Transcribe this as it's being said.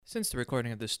Since the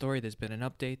recording of this story, there's been an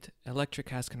update. Electric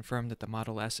has confirmed that the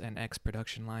Model S and X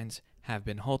production lines have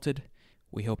been halted.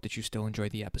 We hope that you still enjoy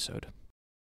the episode.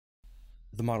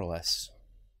 The Model S.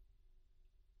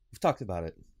 We've talked about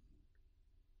it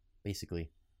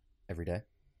basically every day.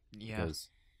 Yeah. Because,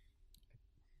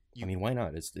 why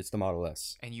not? It's the Model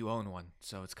S. And you own one,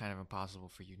 so it's kind of impossible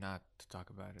for you not to talk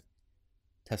about it.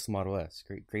 Tesla Model S.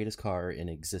 Greatest car in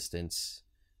existence.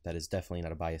 That is definitely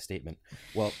not a biased statement.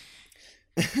 Well,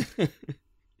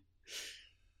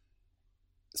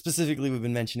 specifically, we've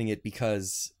been mentioning it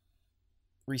because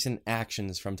recent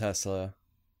actions from Tesla.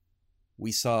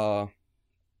 We saw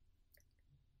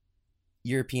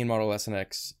European Model S and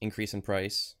X increase in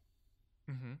price.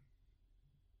 Mm-hmm.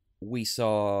 We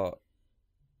saw...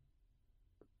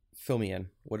 Fill me in.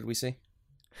 What did we see?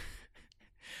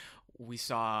 We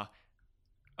saw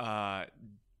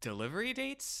delivery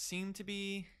dates seem to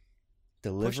be...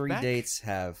 Delivery dates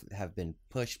have been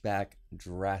pushed back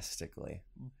drastically.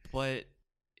 But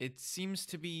it seems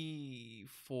to be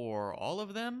for all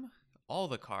of them, all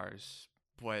the cars,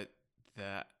 but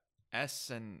the S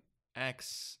and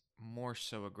X more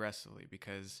so aggressively,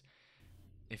 because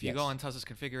if you go on Tesla's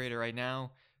configurator right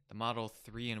now, the Model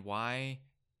 3 and Y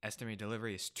estimated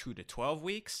delivery is 2 to 12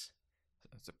 weeks.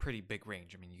 So it's a pretty big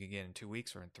range. I mean, you can get in 2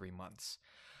 weeks or in 3 months.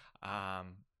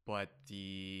 But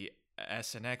the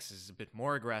S and X is a bit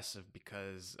more aggressive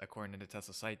because, according to the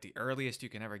Tesla site, the earliest you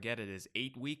can ever get it is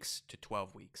 8 weeks to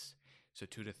 12 weeks. So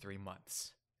 2 to 3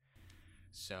 months.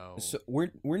 So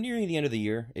we're nearing the end of the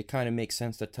year. It kind of makes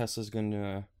sense that Tesla's going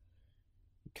to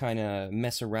kind of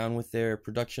mess around with their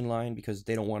production line because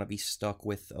they don't want to be stuck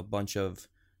with a bunch of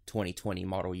 2020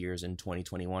 model years in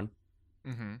 2021.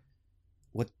 Mm-hmm.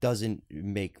 What doesn't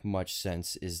make much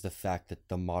sense is the fact that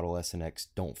the Model S and X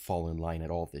don't fall in line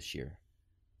at all this year.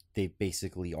 They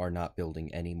basically are not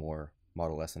building any more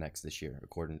Model S and X this year.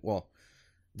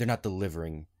 They're not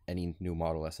delivering any new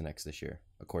Model S and X this year,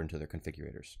 according to their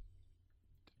configurators.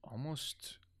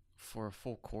 Almost for a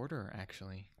full quarter,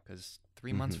 actually, because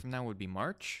 3 months from now would be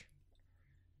March.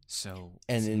 So,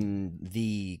 and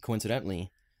coincidentally,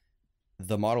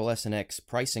 the Model S and X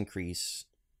price increase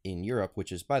in Europe,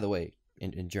 which is, by the way,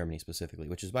 in Germany specifically,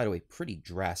 which is, by the way, pretty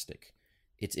drastic.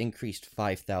 It's increased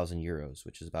 5,000 euros,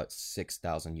 which is about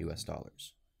 6,000 US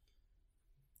dollars.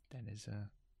 That is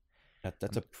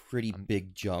that's a pretty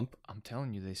big jump. I'm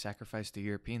telling you, they sacrificed the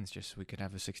Europeans just so we could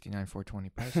have a 69 420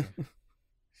 price.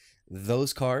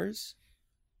 Those cars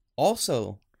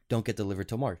also don't get delivered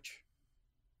till March.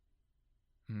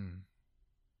 So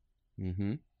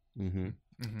you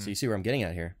see where I'm getting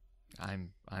at here.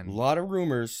 I'm a lot of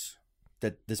rumors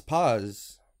that this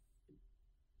pause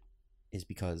is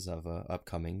because of a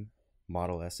upcoming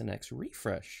Model S and X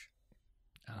refresh.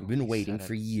 We've been waiting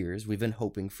for years. We've been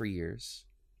hoping for years.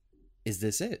 Is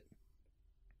this it?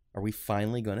 Are we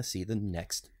finally going to see the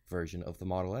next version of the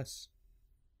Model S?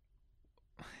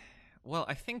 Well,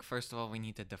 I think first of all we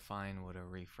need to define what a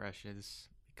refresh is,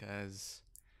 because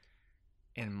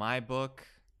in my book,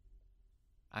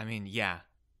 I mean, yeah,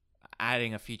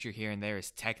 adding a feature here and there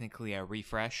is technically a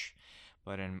refresh,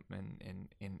 but in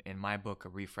my book, a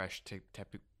refresh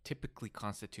typically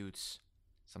constitutes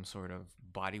some sort of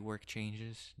bodywork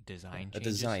changes, design changes. A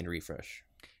design refresh.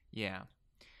 Yeah.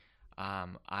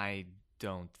 I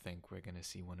don't think we're gonna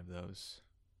see one of those,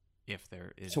 if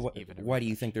there is. So even a why do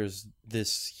you refresh. think there's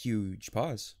this huge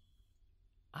pause?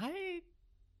 I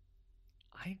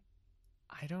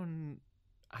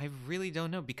really don't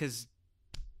know, because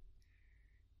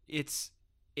it's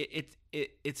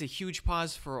a huge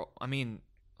pause for, I mean,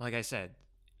 like I said,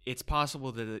 it's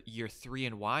possible that the year 3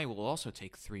 and Y will also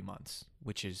take 3 months,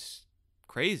 which is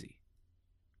crazy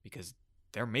because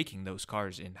they're making those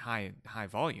cars in high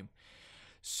volume.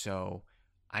 So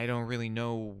I don't really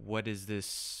know what is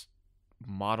this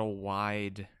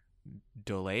model-wide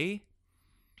delay.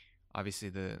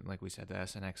 Obviously, like we said, the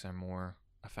S and X are more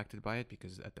affected by it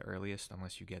because at the earliest,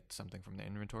 unless you get something from the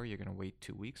inventory, you're going to wait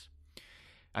 2 weeks.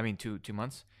 I mean, 2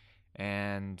 months.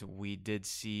 And we did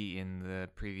see in the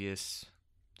previous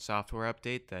software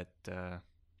update that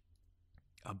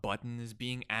a button is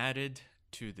being added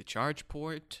to the charge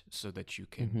port so that you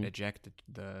can eject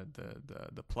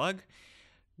the plug,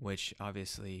 which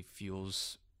obviously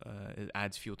it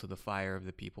adds fuel to the fire of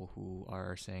the people who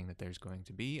are saying that there's going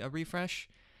to be a refresh.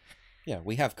 Yeah,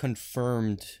 we have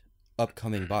confirmed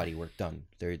upcoming bodywork done.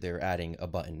 They're adding a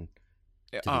button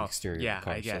to the exterior of the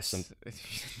car. I guess. So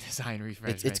design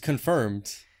refresh. It's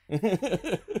confirmed.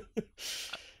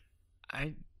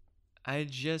 I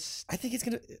think it's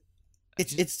gonna.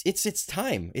 It's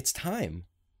time. It's time.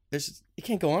 It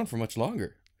can't go on for much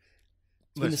longer.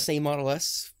 It's been the same Model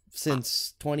S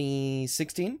since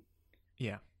 2016.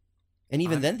 Yeah. And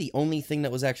even then, the only thing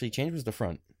that was actually changed was the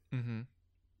front. Mm-hmm.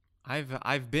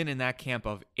 I've been in that camp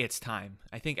of it's time.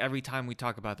 I think every time we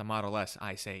talk about the Model S,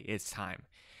 I say it's time.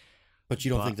 But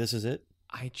you don't think this is it?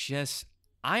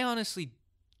 I honestly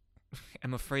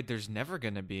am afraid there's never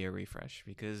going to be a refresh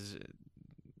because,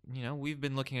 we've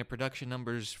been looking at production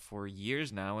numbers for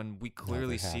years now, and we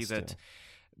clearly see that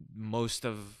most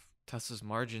of Tesla's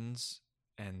margins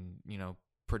and,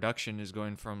 production is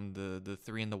going from the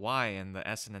 3 and the Y, and the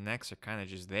S and the X are kind of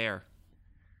just there.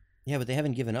 Yeah, but they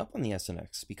haven't given up on the S and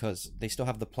X because they still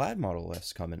have the Plaid Model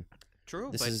S coming. True.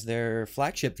 This is their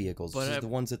flagship vehicles. This is the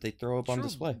ones that they throw up on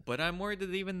display. But I'm worried that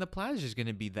even the Plaid is just going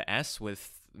to be the S with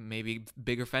maybe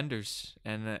bigger fenders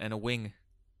and a wing,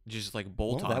 just like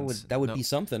bolt-ons. Well, that would be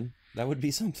something. That would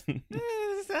be something.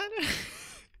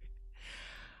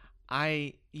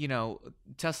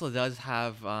 Tesla does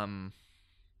have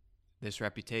this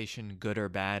reputation, good or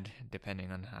bad,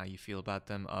 depending on how you feel about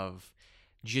them, of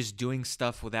just doing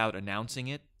stuff without announcing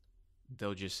it.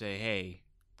 They'll just say, hey,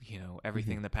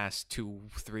 everything in the past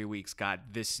 2-3 weeks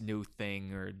got this new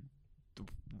thing, or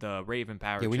the Raven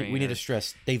powertrain. Yeah, we need to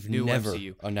stress they've never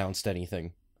announced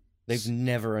anything. They've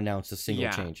never announced a single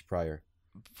change prior.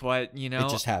 But it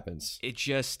just happens.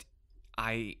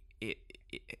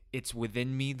 It's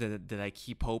within me that I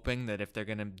keep hoping that if they're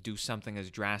gonna do something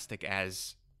as drastic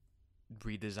as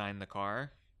redesign the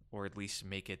car, or at least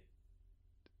make it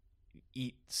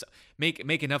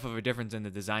make enough of a difference in the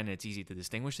design and it's easy to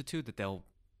distinguish the two, that they'll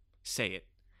say it.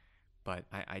 But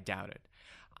I doubt it.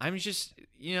 I'm just,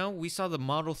 we saw the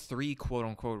Model 3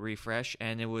 quote-unquote refresh,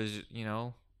 and it was,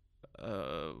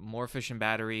 more efficient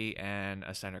battery and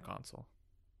a center console.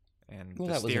 And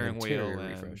the steering wheel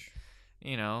refresh.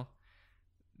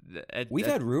 We've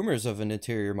had rumors of an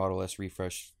interior Model S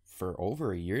refresh for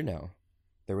over a year now.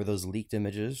 There were those leaked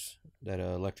images that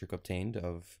Electric obtained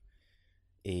of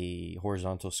a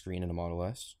horizontal screen in a Model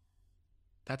S.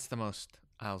 That's the most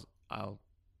I'll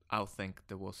think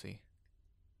that we'll see.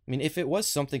 I mean, if it was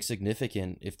something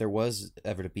significant, if there was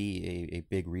ever to be a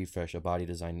big refresh, a body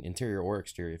design, interior or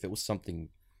exterior, if it was something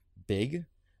big,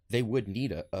 they would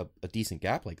need a decent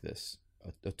gap like this,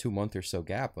 a 2-month or so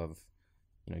gap of,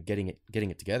 getting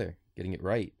it together, getting it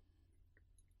right.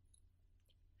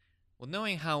 Well,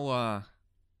 knowing how, I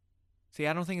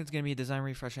don't think it's gonna be a design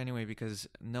refresh anyway, because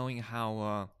knowing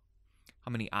how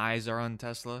many eyes are on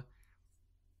Tesla,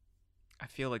 I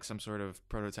feel like some sort of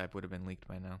prototype would have been leaked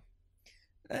by now.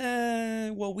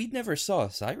 Well, we never saw a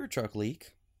Cybertruck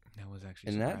leak. That was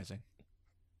actually surprising.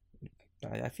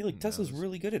 I feel like Tesla's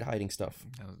really good at hiding stuff.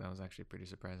 That was actually pretty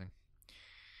surprising.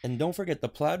 And don't forget, the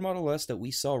Plaid Model S that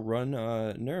we saw run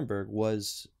Nuremberg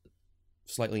was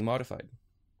slightly modified.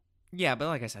 Yeah, but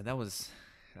like I said, that was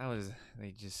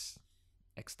they just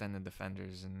extended the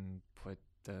fenders and put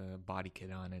the body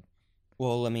kit on it.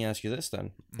 Well, let me ask you this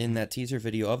then. Mm-hmm. In that teaser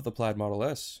video of the Plaid Model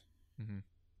S,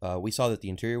 we saw that the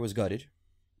interior was gutted.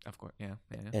 Of course, yeah.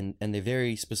 And they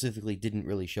very specifically didn't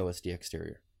really show us the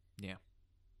exterior. Yeah.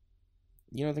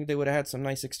 You don't think they would have had some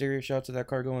nice exterior shots of that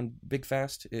car going big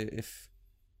fast if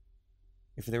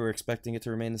they were expecting it to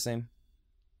remain the same?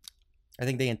 I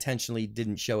think they intentionally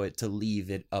didn't show it to leave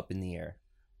it up in the air,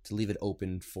 to leave it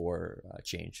open for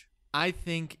change. I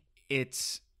think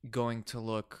it's going to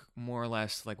look more or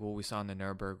less like what we saw in the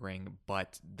Nürburgring,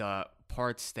 but the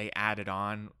parts they added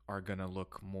on are going to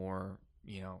look more,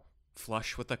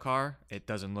 flush with the car. It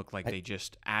doesn't look like they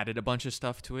just added a bunch of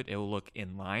stuff to it. It will look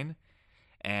in line.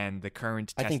 And the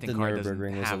current testing car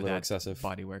doesn't have that excessive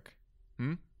bodywork.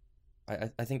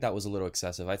 I think that was a little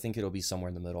excessive. I think it'll be somewhere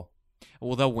in the middle.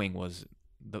 Well, the wing was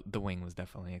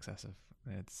definitely excessive.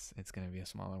 It's going to be a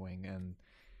smaller wing,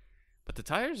 but the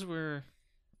tires were.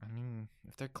 I mean,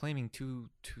 if they're claiming two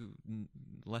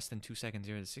less than 2 seconds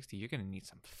 0 to 60, you're going to need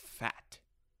some fat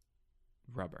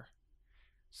rubber.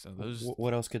 So those.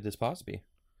 What else could this possibly be?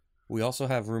 We also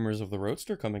have rumors of the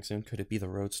Roadster coming soon. Could it be the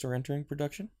Roadster entering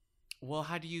production? Well,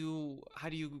 how do you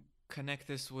connect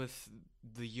this with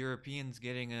the Europeans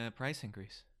getting a price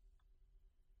increase?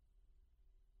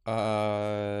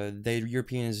 The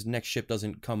Europeans' next ship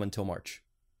doesn't come until March.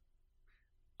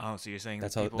 Oh, so you're saying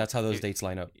that's how those dates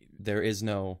line up. There is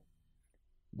no.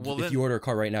 Well, if you order a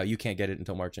car right now, you can't get it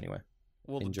until March anyway.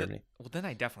 In Germany. Then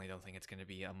I definitely don't think it's going to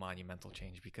be a monumental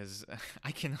change, because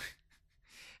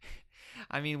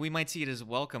I mean, we might see it as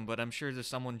welcome, but I'm sure there's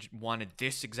someone wanted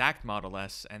this exact Model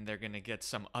S, and they're going to get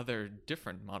some other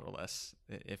different Model S.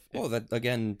 That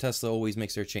again, Tesla always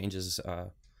makes their changes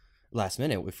last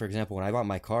minute. For example, when I bought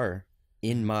my car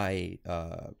in my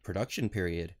production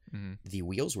period, the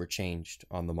wheels were changed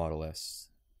on the Model S,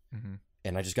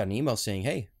 and I just got an email saying,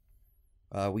 "Hey,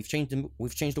 We've changed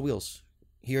the wheels.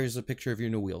 Here's a picture of your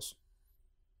new wheels.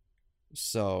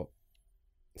 So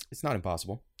it's not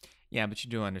impossible. Yeah, but you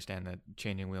do understand that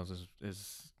changing wheels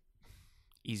is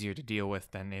easier to deal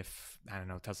with than if, I don't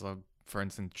know, Tesla, for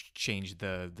instance, changed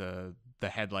the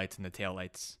headlights and the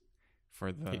taillights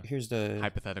for the Here's the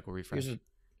hypothetical refresh.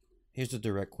 Here's the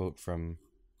direct quote from.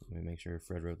 Let me make sure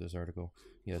Fred wrote this article.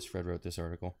 Yes, Fred wrote this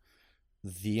article.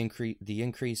 The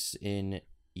increase in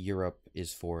Europe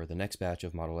is for the next batch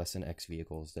of Model S and X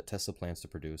vehicles that Tesla plans to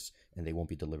produce, and they won't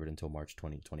be delivered until March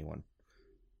 2021.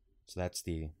 So that's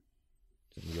the.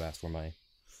 You asked where my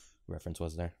reference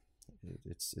was there.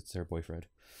 It's their boyfriend.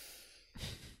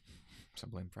 So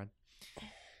blame Fred.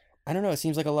 I don't know. It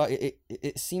seems like a lot.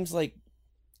 It seems like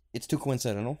it's too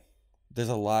coincidental. There's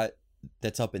a lot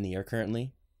that's up in the air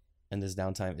currently, and this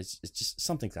downtime. It's just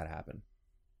something's got to happen.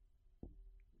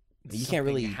 You can't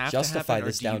really justify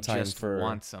this downtime for.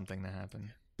 Want something to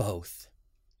happen. Both.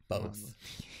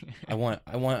 I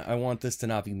want this to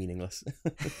not be meaningless.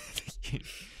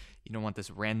 You don't want this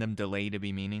random delay to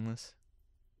be meaningless?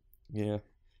 Yeah.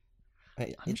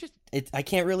 I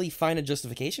can't really find a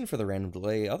justification for the random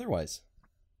delay otherwise.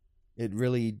 It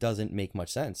really doesn't make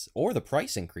much sense. Or the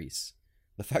price increase.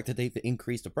 The fact that they've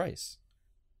increased the price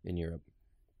in Europe.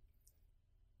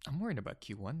 I'm worried about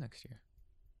Q1 next year.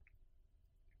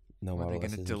 No Model S. Are they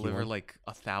going to deliver like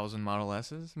 1,000 Model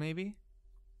S's maybe?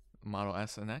 Model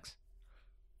S and X?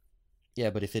 Yeah,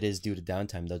 but if it is due to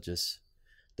downtime,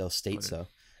 they'll state so.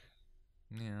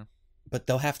 Yeah. But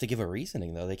they'll have to give a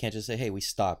reasoning though. They can't just say, "Hey, we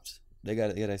stopped." They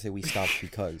gotta say we stopped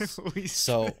because. we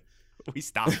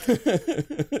stopped.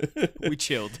 We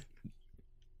chilled.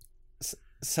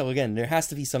 So again, there has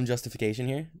to be some justification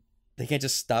here. They can't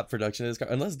just stop production of this car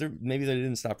unless maybe they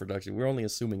didn't stop production. We're only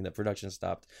assuming that production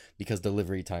stopped because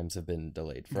delivery times have been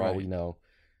delayed. For all we know,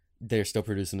 they're still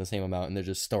producing the same amount and they're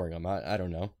just storing them. I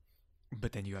don't know.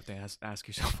 But then you have to ask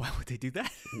yourself, why would they do that?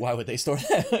 Why would they store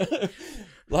that?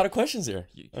 A lot of questions here.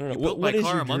 I don't know. You built my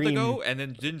car a month ago and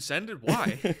then didn't send it?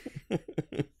 Why?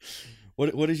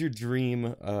 What is your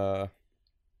dream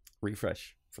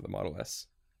refresh for the Model S?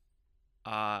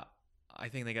 I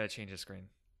think they got to change the screen.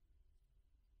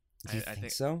 Do you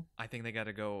think so? I think they got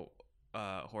to go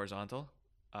horizontal.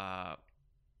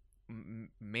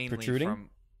 Mainly protruding? From.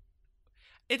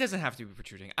 It doesn't have to be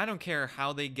protruding. I don't care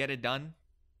how they get it done.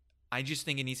 I just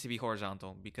think it needs to be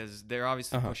horizontal because they're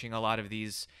obviously pushing a lot of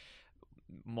these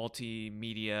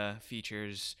multimedia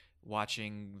features,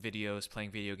 watching videos,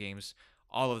 playing video games.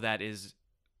 All of that is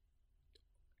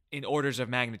in orders of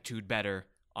magnitude better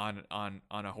on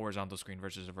a horizontal screen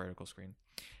versus a vertical screen.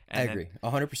 And I agree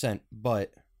 100%,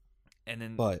 but I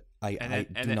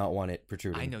do not want it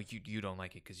protruding. I know you don't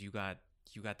like it because you got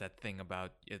that thing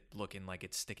about it looking like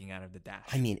it's sticking out of the dash.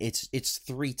 I mean, it's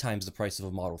 3 times the price of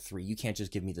a Model 3. You can't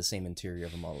just give me the same interior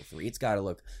of a Model 3. It's got to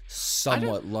look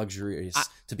somewhat luxurious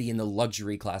to be in the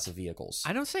luxury class of vehicles.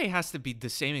 I don't say it has to be the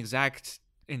same exact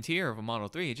interior of a Model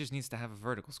 3. It just needs to have a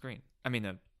vertical screen. I mean,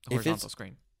 a horizontal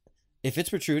screen. If it's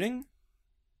protruding,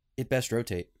 it best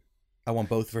rotate. I want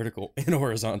both vertical and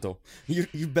horizontal.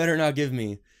 You better not give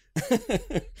me...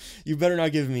 you better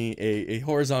not give me a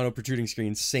horizontal protruding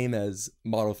screen same as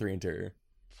Model 3 interior.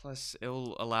 Plus,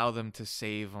 it'll allow them to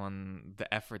save on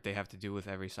the effort they have to do with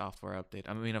every software update.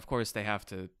 I mean, of course, they have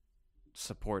to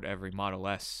support every Model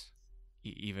S,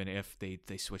 even if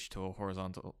they switch to a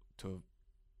horizontal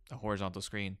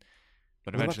screen.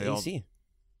 But eventually, what about the AC?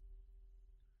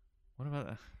 What about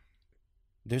that?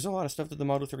 There's a lot of stuff that the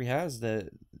Model 3 has that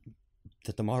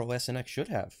the Model S and X should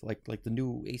have, like the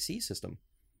new AC system.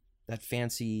 That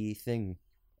fancy thing.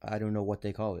 I don't know what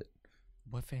they call it.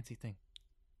 What fancy thing?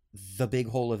 The big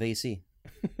hole of AC.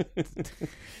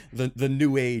 the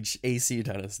new age AC,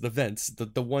 Dennis. The vents.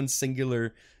 The one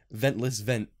singular ventless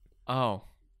vent. Oh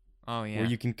yeah. Where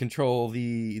you can control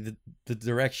the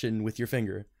direction with your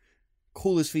finger.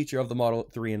 Coolest feature of the Model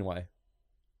 3 and Y.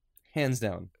 Hands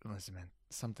down. Listen, man.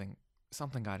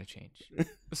 Something got to change.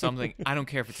 Something. I don't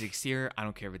care if it's the exterior. I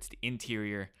don't care if it's the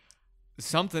interior.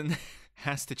 Something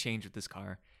has to change with this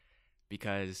car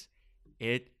because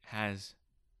it has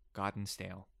gotten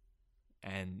stale,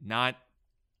 and not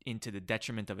into the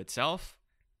detriment of itself,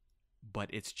 but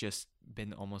it's just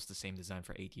been almost the same design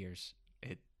for 8 years.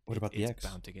 What about the X? It's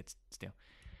bound to get stale.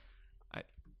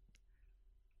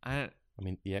 I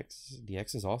mean, the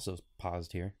X is also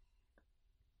paused here.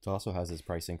 It also has its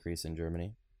price increase in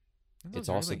Germany. It's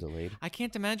also delayed. I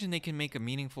can't imagine they can make a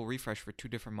meaningful refresh for 2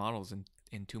 different models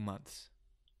in 2 months.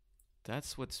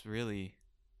 That's what's really.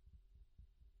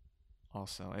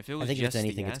 Also, if it was, I think just if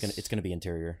anything, the S, it's gonna be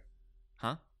interior.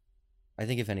 Huh? I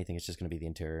think if anything, it's just gonna be the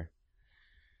interior.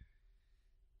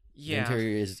 The Yeah.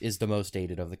 interior is the most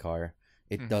dated of the car.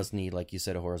 It Mhm. does need, like you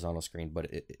said, a horizontal screen, but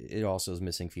it also is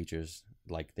missing features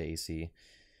like the AC.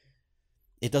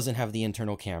 It doesn't have the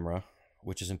internal camera,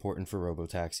 which is important for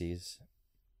robotaxis.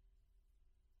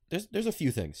 There's a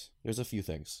few things. There's a few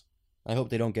things. I hope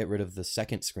they don't get rid of the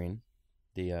second screen,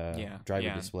 the Yeah. driver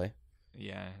Yeah. display.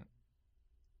 Yeah.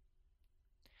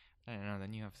 I don't know.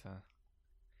 Then you have to.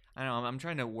 I don't know. I'm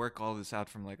trying to work all this out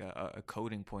from like a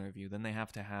coding point of view. Then they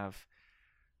have to have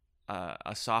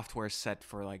a software set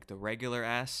for like the regular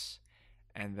S,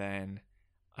 and then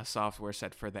a software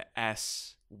set for the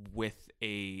S with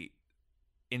a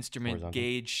instrument Horizontal.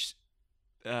 gauge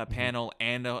panel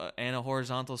and a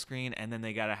horizontal screen, and then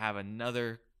they got to have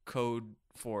another code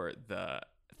for the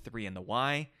 3 and the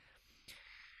Y.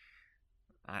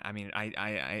 I mean,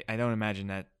 I don't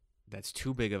imagine that's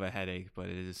too big of a headache, but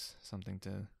it is something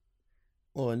to.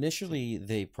 Well, initially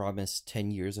they promised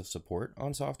 10 years of support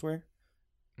on software.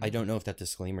 I don't know if that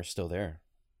disclaimer's still there.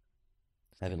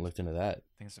 I haven't looked into that.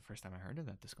 I think it's the first time I heard of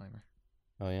that disclaimer.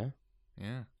 Oh yeah?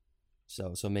 Yeah.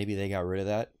 So maybe they got rid of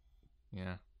that,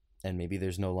 Yeah. and maybe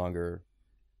there's no longer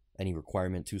any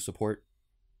requirement to support.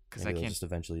 Because Maybe they'll just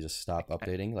eventually just stop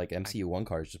updating. Like MCU1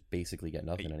 cars just basically get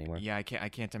nothing anymore. Yeah, I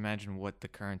can't imagine what the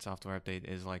current software update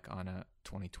is like on a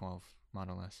 2012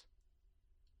 Model S.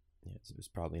 Yeah, it's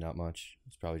probably not much.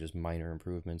 It's probably just minor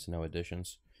improvements, no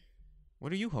additions.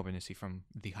 What are you hoping to see from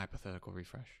the hypothetical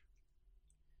refresh?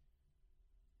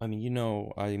 I mean,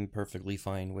 I'm perfectly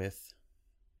fine with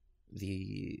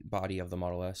the body of the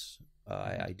Model S.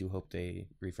 I do hope they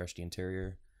refresh the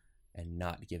interior and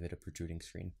not give it a protruding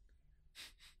screen.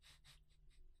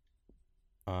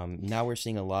 Now we're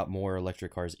seeing a lot more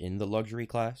electric cars in the luxury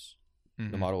class.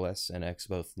 The Model S and X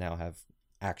both now have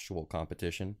actual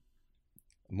competition.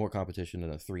 More competition than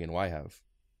a 3 and Y have.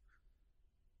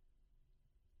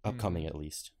 Upcoming, at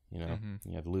least.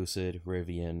 You have Lucid,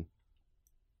 Rivian.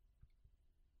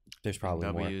 There's probably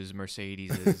BMWs, more.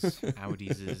 Mercedes,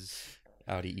 Audis,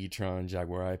 Audi e-tron,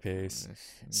 Jaguar I-Pace.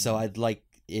 So I'd like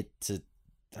it to.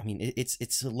 I mean,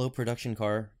 it's a low production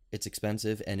car. It's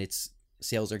expensive, and its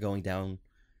sales are going down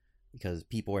because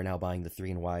people are now buying the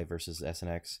 3 and Y versus S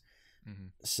and X.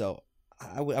 So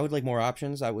I would like more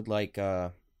options. I would like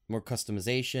more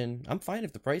customization. I'm fine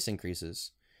if the price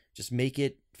increases. Just make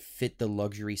it fit the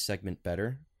luxury segment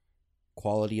better.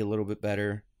 Quality a little bit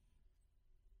better.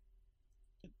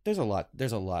 There's a lot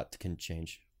that can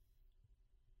change.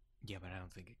 Yeah, but I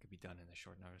don't think it could be done in a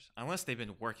short notice. Unless they've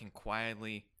been working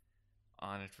quietly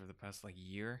on it for the past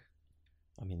year.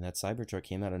 I mean, that Cybertruck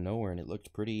came out of nowhere and it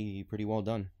looked pretty well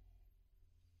done.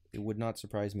 It would not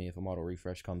surprise me if a model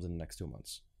refresh comes in the next 2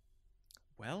 months.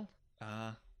 Well,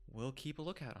 we'll keep a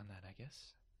lookout on that, I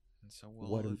guess. And so will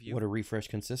what all of you. What a refresh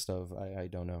consists of, I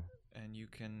don't know. And you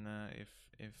can,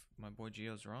 if my boy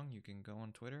Gio's wrong, you can go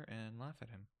on Twitter and laugh at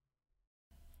him.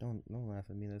 Don't laugh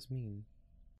at me. That's mean.